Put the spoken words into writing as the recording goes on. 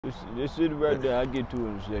Just sit right there. I'll get to it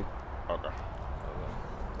in a second. Okay.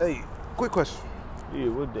 Hey, quick question. Yeah,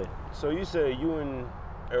 what that? So you said you and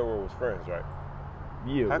Elroy was friends, right?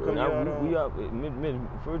 Yeah, How come y'all don't- we are.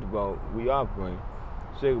 First of all, we are friends.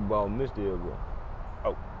 Second of all, Mr. Elroy.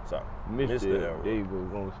 Oh, sorry. Mr. Elroy. There you Elroy.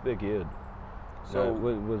 go. Gonna speak here. So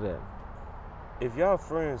what was that? if y'all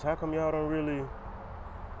friends, how come y'all don't really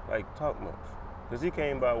like talk much? Cause he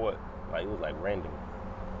came by what? Like it was like random.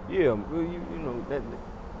 Yeah, well, you know that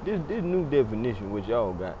this new definition which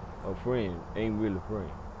y'all got of friend ain't really friend.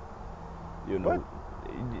 You know,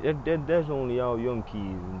 that's only all young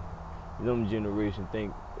kids and young generation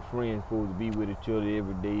think friends supposed to be with each other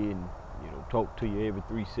every day and talk to you every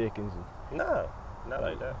 3 seconds. Nah, not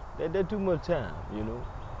like that. That's too much time. You know,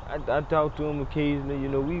 I talk to them occasionally. You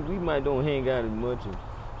know, we might don't hang out as much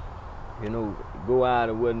and go out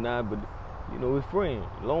or whatnot, but we're friends,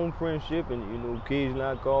 long friendship, and occasionally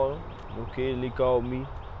I call them, occasionally call me,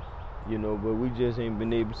 but we just ain't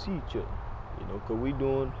been able to see each other, cause we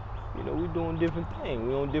doing different things,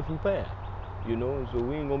 we on different paths, and so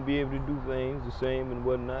we ain't gonna be able to do things the same and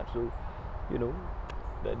whatnot. So,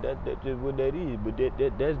 that's just what that is. But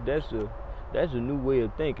that's a new way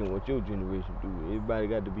of thinking. What your generation do? Everybody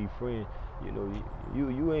got to be friends.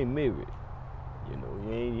 You ain't married.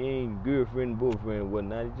 You ain't girlfriend, boyfriend, and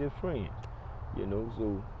whatnot. It's just friends.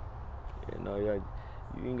 So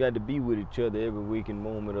you ain't got to be with each other every waking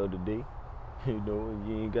moment of the day. You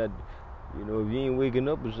ain't got, if you ain't waking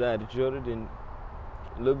up beside each other, then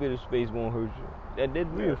a little bit of space won't hurt you. That's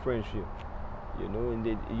real friendship. And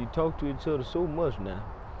you talk to each other so much now.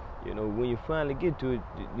 When you finally get to it,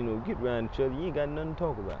 get around each other, you ain't got nothing to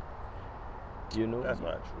talk about. That's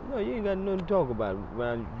not true. No, you ain't got nothing to talk about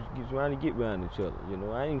trying to get around each other.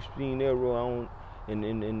 I ain't seen Elroy on in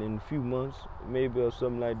a few months, maybe, or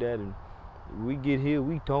something like that, and we get here,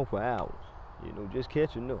 we talk for hours, just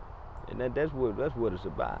catching up. And that's what it's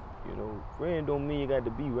about. Friend don't mean you got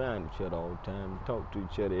to be around each other all the time and talk to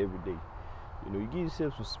each other every day. You give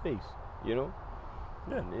yourself some space, Yeah.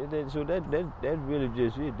 So that's really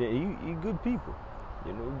just it. You good people,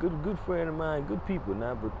 good friend of mine, good people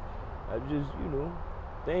now, but I just,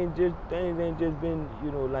 things ain't just been,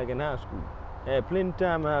 like in high school. Had plenty of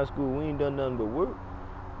time in high school, we ain't done nothing but work,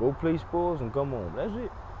 go play sports and come home. That's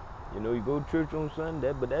it. You go to church on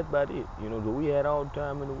Sunday, but that's about it. So we had all the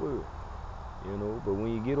time in the world. But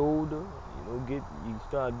when you get older, you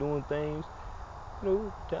start doing things,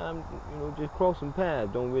 time, just crossing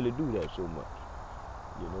paths don't really do that so much.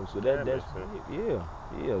 So that's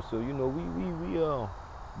yeah. So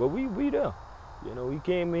but we there. He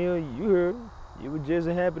came in here, you heard him. You were just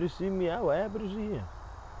happy to see me. I was happy to see him.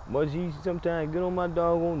 Much he sometimes get on my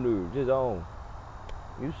doggone nerves. Just all.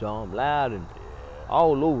 You saw him loud and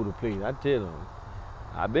all over the place. I tell him,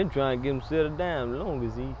 I've been trying to get him settled down as long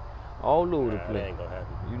as he all over the place. That ain't gonna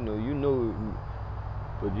happen. You know.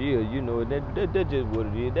 But yeah, that's just what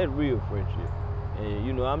it is. That's real friendship.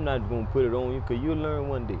 And I'm not gonna put it on you, cause you'll learn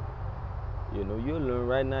one day. You'll learn.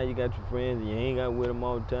 Right now you got your friends and you hang out with them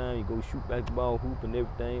all the time. You go shoot basketball, hoop and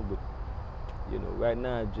everything. But right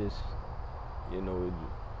now it's just,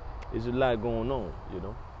 it's a lot going on.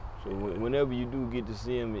 So whenever you do get to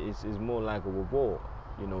see them, it's more like a reward,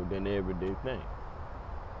 than the everyday thing.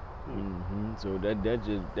 So that's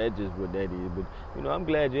just what that is. But I'm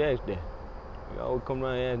glad you asked that. You always come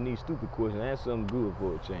around and ask these stupid questions. Ask something good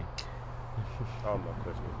for a change. All my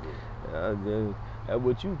questions are good. That's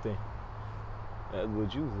what you think. That's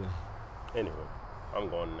what you think. Anyway, I'm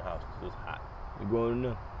going in the house because it's hot. You going in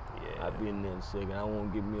there? Yeah. I'll be in there in a second. I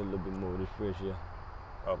want to get me a little bit more of this fresh air.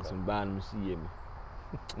 Okay. Some vitamin C in me.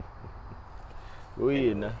 Go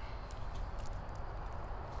ahead now.